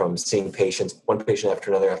out from seeing patients, one patient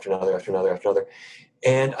after another, after another, after another, after another.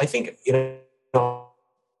 And I think,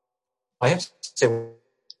 I have to say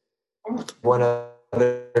one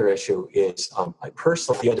other issue is I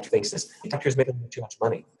personally, the other things is doctors make too much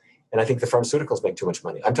money. And I think the pharmaceuticals make too much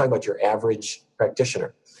money. I'm talking about your average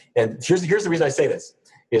practitioner. And here's the reason I say this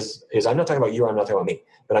is I'm not talking about you, I'm not talking about me,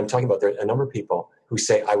 but I'm talking about a number of people who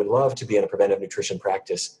say, I would love to be in a preventive nutrition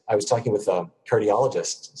practice. I was talking with a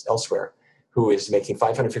cardiologist elsewhere who is making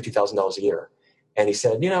 $550,000 a year. And he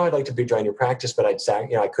said, I'd like to join your practice, but I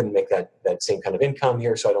couldn't make that same kind of income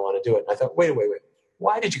here, so I don't want to do it. And I thought, wait.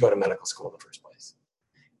 Why did you go to medical school in the first place?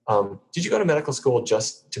 Did you go to medical school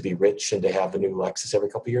just to be rich and to have a new Lexus every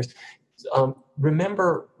couple of years?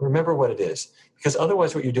 Remember what it is, because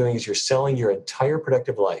otherwise what you're doing is you're selling your entire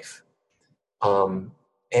productive life.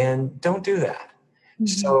 And don't do that. Mm-hmm.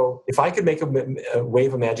 So if I could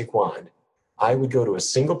wave a magic wand, I would go to a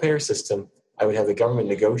single payer system. I would have the government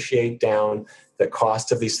negotiate down the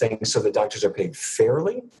cost of these things so that doctors are paid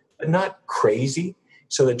fairly, but not crazy,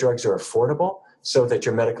 so that drugs are affordable, so that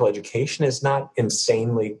your medical education is not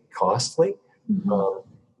insanely costly. Mm-hmm.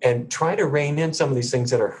 And try to rein in some of these things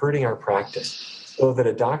that are hurting our practice so that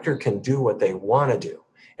a doctor can do what they want to do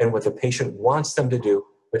and what the patient wants them to do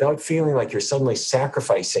without feeling like you're suddenly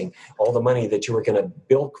sacrificing all the money that you were going to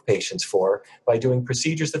bilk patients for by doing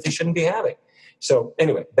procedures that they shouldn't be having. So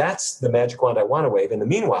anyway, that's the magic wand I want to wave. In the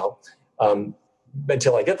meanwhile,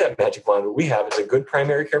 until I get that magic wand, what we have is a good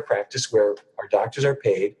primary care practice where our doctors are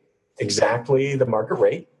paid exactly the market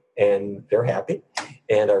rate and they're happy.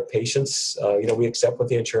 And our patients, we accept what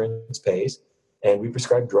the insurance pays, and we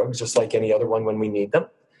prescribe drugs just like any other one when we need them.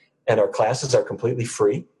 And our classes are completely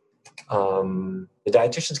free. The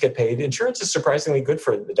dietitians get paid. Insurance is surprisingly good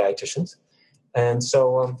for the dietitians. And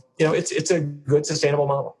so, it's a good sustainable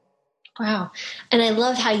model. Wow. And I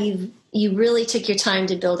love how you really took your time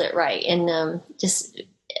to build it right. And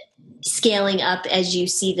scaling up as you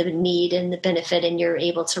see the need and the benefit and you're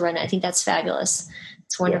able to run it. I think that's fabulous.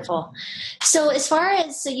 It's wonderful. Yeah. So as far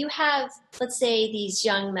as, so you have, let's say these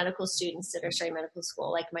young medical students that are starting medical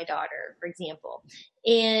school, like my daughter, for example,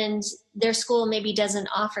 and their school maybe doesn't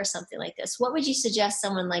offer something like this. What would you suggest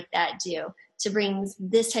someone like that do to bring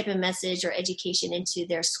this type of message or education into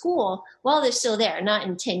their school while they're still there, not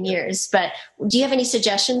in 10 years, but do you have any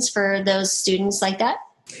suggestions for those students like that?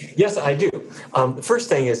 Yes, I do. The first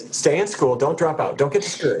thing is stay in school. Don't drop out. Don't get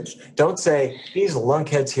discouraged. Don't say, these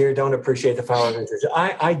lunkheads here don't appreciate the power of nutrition.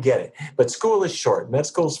 I get it. But school is short. Med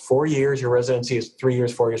school is 4 years. Your residency is 3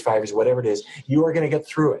 years, 4 years, 5 years, whatever it is. You are going to get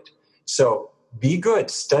through it. So be good.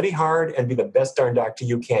 Study hard and be the best darn doctor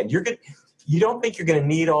you can. You're good. You don't think you're going to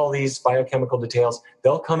need all these biochemical details.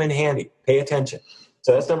 They'll come in handy. Pay attention.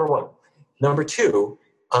 So that's number one. Number two,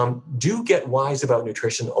 do get wise about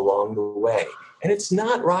nutrition along the way. And it's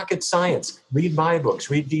not rocket science. Read my books,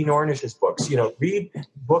 read Dean Ornish's books, read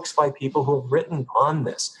books by people who have written on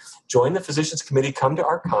this. Join the Physicians Committee, come to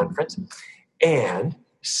our conference, and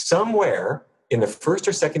somewhere in the first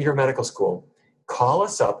or second year of medical school, call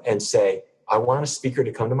us up and say, I want a speaker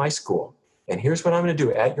to come to my school. And here's what I'm going to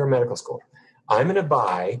do at your medical school. I'm going to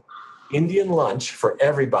buy Indian lunch for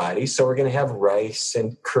everybody. So we're going to have rice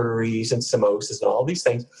and curries and samosas and all these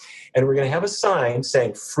things. And we're going to have a sign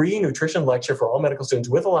saying free nutrition lecture for all medical students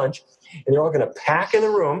with a lunch. And they're all going to pack in the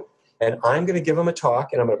room. And I'm going to give them a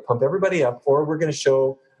talk. And I'm going to pump everybody up. Or we're going to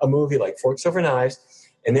show a movie like Forks Over Knives.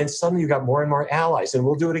 And then suddenly you've got more and more allies. And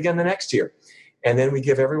we'll do it again the next year. And then we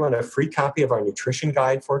give everyone a free copy of our nutrition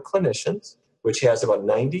guide for clinicians, which has about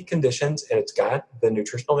 90 conditions. And it's got the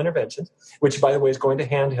nutritional interventions, which, by the way, is going to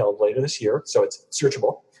handheld later this year. So it's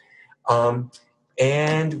searchable.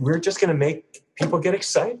 And we're just going to make people get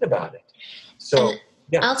excited about it. So,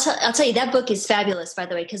 yeah. I'll tell you, that book is fabulous, by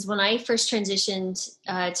the way, because when I first transitioned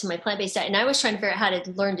to my plant-based diet, and I was trying to figure out how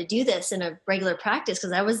to learn to do this in a regular practice,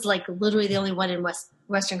 because I was like literally the only one in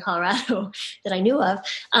Western Colorado that I knew of.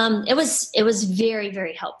 It was very,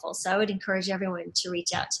 very helpful. So I would encourage everyone to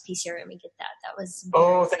reach out to PCRM and get that. That was.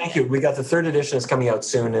 Thank you. We got the 3rd edition is coming out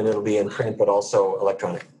soon, and it'll be in print, but also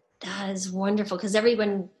electronic. That is wonderful because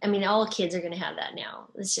all kids are going to have that now.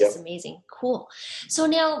 It's just amazing. Cool. So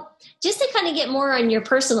now just to kind of get more on your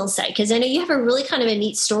personal side, because I know you have a really kind of a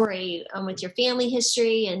neat story with your family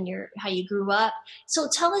history and how you grew up. So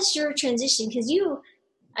tell us your transition because you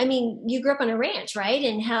grew up on a ranch, right?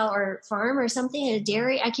 Or farm or something, a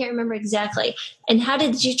dairy. I can't remember exactly. And how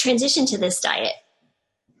did you transition to this diet?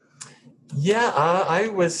 Yeah, I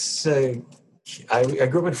grew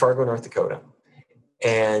up in Fargo, North Dakota.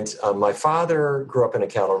 And my father grew up in a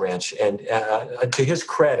cattle ranch. And to his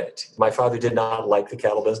credit, my father did not like the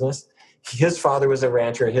cattle business. His father was a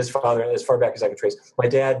rancher, and his father, as far back as I can trace, my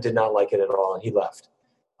dad did not like it at all. And he left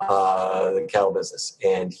the cattle business.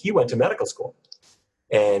 And he went to medical school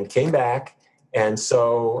and came back. And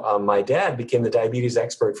so my dad became the diabetes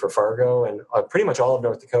expert for Fargo and pretty much all of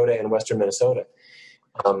North Dakota and western Minnesota.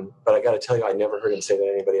 But I got to tell you, I never heard him say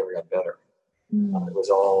that anybody ever got better. It was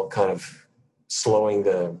all kind of slowing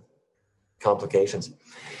the complications.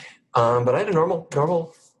 But I had a normal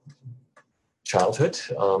childhood,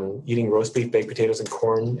 eating roast beef, baked potatoes, and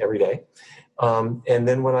corn every day. And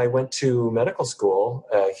then when I went to medical school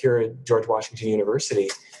here at George Washington University,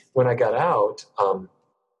 when I got out,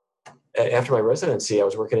 after my residency, I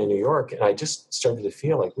was working in New York, and I just started to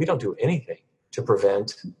feel like we don't do anything to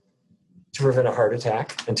prevent a heart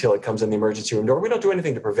attack until it comes in the emergency room door. We don't do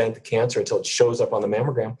anything to prevent the cancer until it shows up on the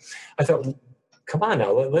mammogram. I thought, come on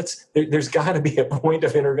now, there's got to be a point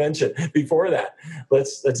of intervention before that.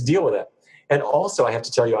 Let's deal with it. And also, I have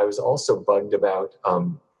to tell you, I was also bugged about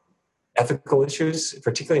ethical issues,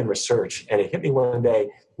 particularly in research. And it hit me one day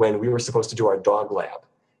when we were supposed to do our dog lab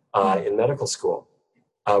in medical school,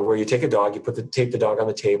 where you take a dog, you tape the dog on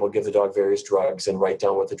the table, give the dog various drugs, and write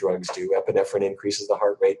down what the drugs do. Epinephrine increases the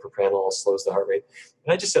heart rate, propranolol slows the heart rate.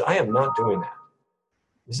 And I just said, I am not doing that.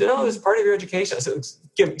 He said, this is part of your education. I said,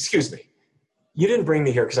 excuse me. You didn't bring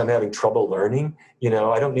me here because I'm having trouble learning. I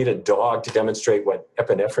don't need a dog to demonstrate what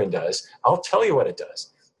epinephrine does. I'll tell you what it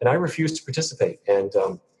does. And I refused to participate. And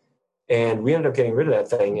we ended up getting rid of that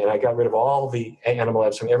thing. And I got rid of all the animal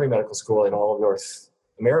labs from every medical school in all of North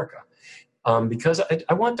America. Because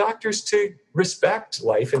I want doctors to respect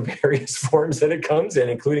life in various forms that it comes in,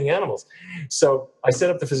 including animals. So I set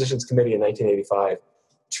up the Physicians Committee in 1985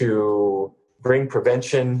 to bring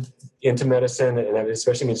prevention into medicine, and that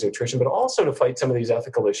especially means nutrition, but also to fight some of these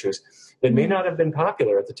ethical issues that may not have been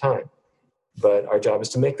popular at the time. But our job is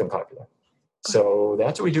to make them popular. So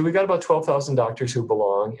that's what we do. We've got about 12,000 doctors who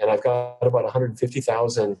belong, and I've got about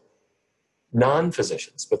 150,000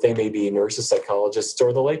 non-physicians, but they may be nurses, psychologists,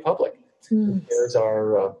 or the lay public. There's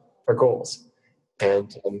our goals.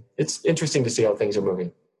 And it's interesting to see how things are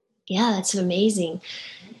moving. Yeah, that's amazing.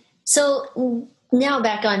 So now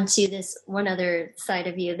back onto this one other side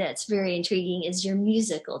of you that's very intriguing is your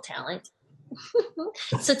musical talent.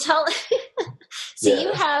 So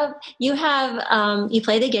Yeah. you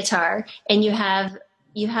play the guitar and you have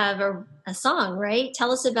a song, right?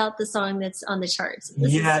 Tell us about the song that's on the charts.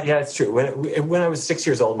 Yeah, it's true. When I was 6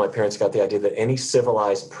 years old, my parents got the idea that any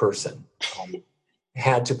civilized person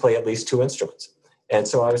had to play at least 2 instruments. And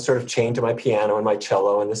so I was sort of chained to my piano and my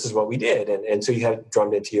cello, and this is what we did. And so you had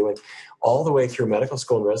drummed into you. And all the way through medical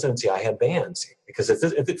school and residency, I had bands because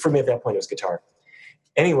for me at that point, it was guitar.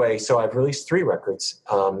 Anyway, so I've released 3 records.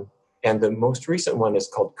 And the most recent one is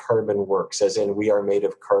called Carbon Works, as in we are made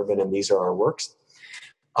of carbon and these are our works.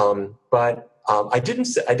 But I don't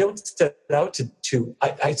set out to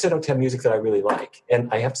I set out to have music that I really like. And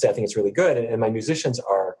I have to say, I think it's really good. And my musicians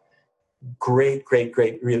are great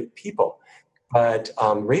people. But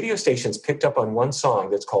radio stations picked up on one song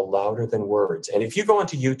that's called Louder Than Words. And if you go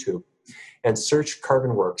onto YouTube and search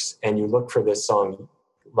Carbon Works and you look for this song,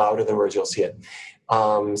 Louder Than Words, you'll see it.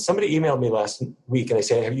 Somebody emailed me last week and they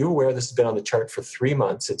say, are you aware this has been on the chart for 3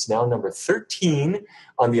 months? It's now number 13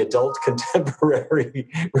 on the adult contemporary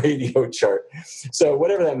radio chart. So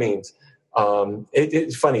whatever that means.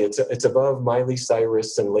 It's funny. It's above Miley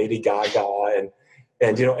Cyrus and Lady Gaga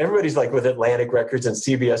and everybody's like with Atlantic Records and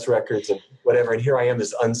CBS Records and whatever. And here I am,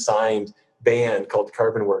 this unsigned band called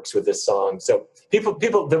Carbon Works with this song. So people,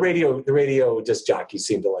 the radio disc jockeys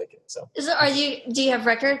seem to like it. So do you have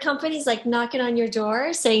record companies like knocking on your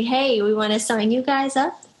door saying, hey, we want to sign you guys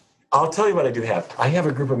up? I'll tell you what I do have. I have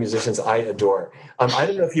a group of musicians I adore. I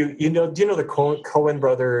don't know if do you know the Coen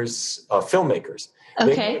brothers filmmakers?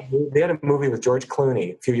 Okay. They had a movie with George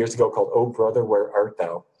Clooney a few years ago called Oh Brother, Where Art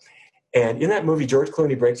Thou? And in that movie, George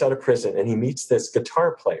Clooney breaks out of prison and he meets this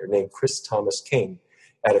guitar player named Chris Thomas King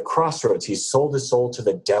at a crossroads. He's sold his soul to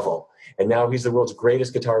the devil. And now he's the world's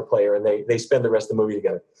greatest guitar player. And they spend the rest of the movie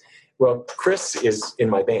together. Well, Chris is in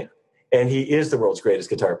my band. And he is the world's greatest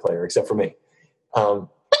guitar player, except for me.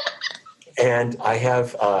 And I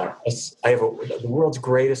have the world's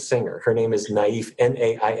greatest singer. Her name is Naif,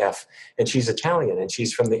 Naif. And she's Italian. And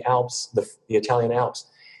she's from the Alps, the Italian Alps.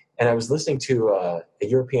 And I was listening to a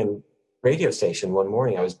European radio station one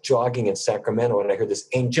morning. I was jogging in Sacramento and I heard this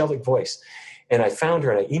angelic voice. And I found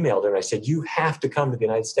her and I emailed her and I said, you have to come to the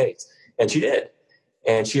United States. And she did.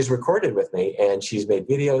 And she's recorded with me and she's made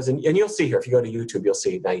videos. And you'll see her. If you go to YouTube, you'll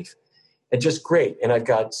see Naif. And just great. And I've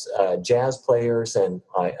got jazz players. And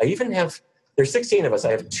I even have, there's 16 of us.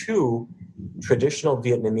 I have 2 traditional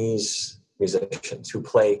Vietnamese musicians who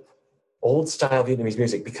play old style Vietnamese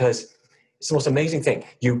music because it's the most amazing thing.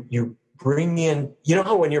 You bring in, you know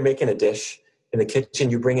how when you're making a dish in the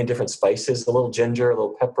kitchen, you bring in different spices, a little ginger, a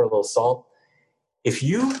little pepper, a little salt. If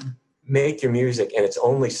you make your music and it's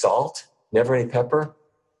only salt, never any pepper,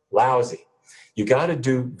 lousy. You got to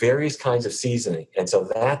do various kinds of seasoning. And so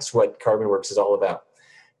that's what Carbon Works is all about.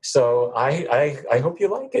 So I hope you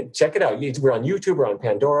like it. Check it out. We're on YouTube, we're on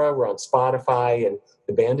Pandora, we're on Spotify, and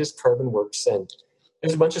the band is Carbon Works. And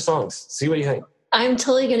there's a bunch of songs. See what you think. I'm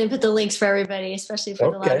totally going to put the links for everybody, especially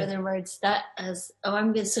for the Louder Than Words.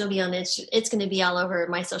 I'm just going to be on it. It's going to be all over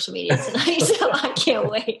my social media tonight, so I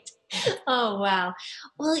can't wait. Oh, wow.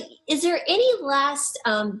 Well, is there any last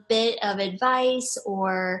bit of advice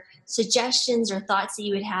or suggestions or thoughts that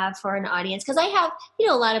you would have for an audience? Because I have,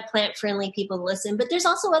 a lot of plant-friendly people who listen, but there's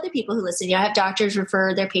also other people who listen. I have doctors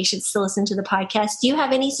refer their patients to listen to the podcast. Do you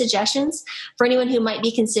have any suggestions for anyone who might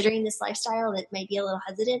be considering this lifestyle that might be a little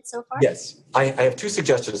hesitant so far? Yes. I have 2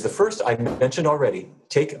 suggestions. The first I mentioned already.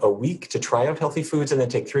 Take a week to try out healthy foods and then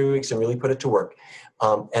take 3 weeks and really put it to work.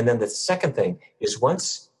 And then the second thing is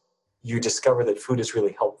once you discover that food is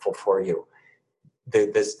really helpful for you,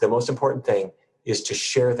 the most important thing is to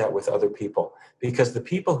share that with other people, because the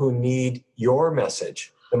people who need your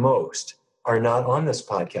message the most are not on this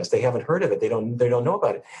podcast. They haven't heard of it. They don't know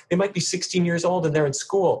about it. They might be 16 years old and they're in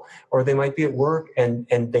school, or they might be at work and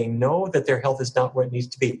they know that their health is not where it needs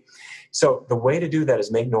to be. So the way to do that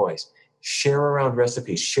is make noise. Share around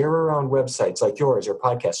recipes, share around websites like yours or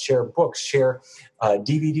podcasts, share books, share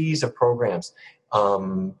DVDs of programs,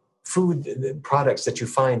 food products that you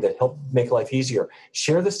find that help make life easier.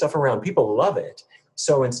 Share this stuff around. People love it.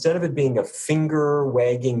 So instead of it being a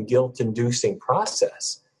finger-wagging, guilt-inducing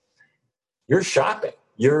process, you're shopping.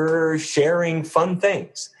 You're sharing fun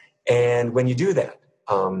things. And when you do that,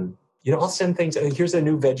 I'll send things. Here's a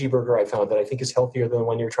new veggie burger I found that I think is healthier than the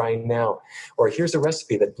one you're trying now. Or here's a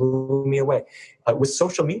recipe that blew me away. With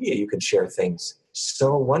social media, you can share things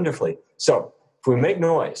so wonderfully. So if we make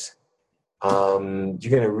noise,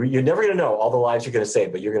 you're never going to know all the lives you're going to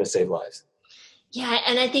save, but you're going to save lives. Yeah.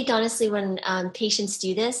 And I think honestly, when patients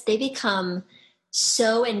do this, they become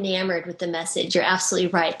so enamored with the message. You're absolutely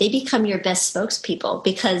right. They become your best spokespeople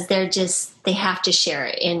because they have to share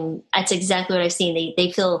it. And that's exactly what I've seen.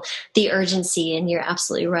 They feel the urgency, and you're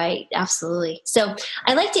absolutely right. Absolutely. So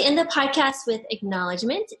I like to end the podcast with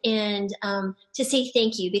acknowledgement and to say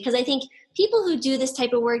thank you, because I think people who do this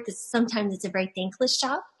type of work, sometimes it's a very thankless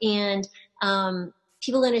job. And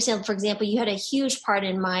people understand, for example, you had a huge part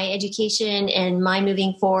in my education and my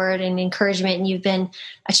moving forward and encouragement, and you've been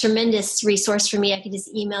a tremendous resource for me. I could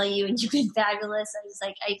just email you and you've been fabulous.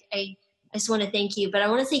 I just want to thank you, but I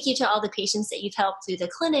want to thank you to all the patients that you've helped through the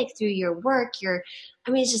clinic, through your work, I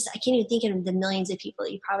can't even think of the millions of people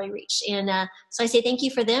that you probably reached. And so I say thank you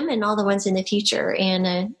for them and all the ones in the future,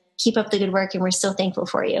 and keep up the good work. And we're so thankful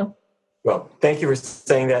for you. Well, thank you for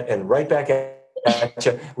saying that. And right back at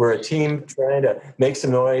you. We're a team trying to make some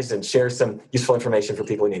noise and share some useful information for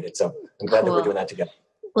people who need it. So I'm glad that we're doing that together.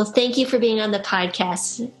 Well, thank you for being on the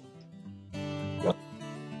podcast.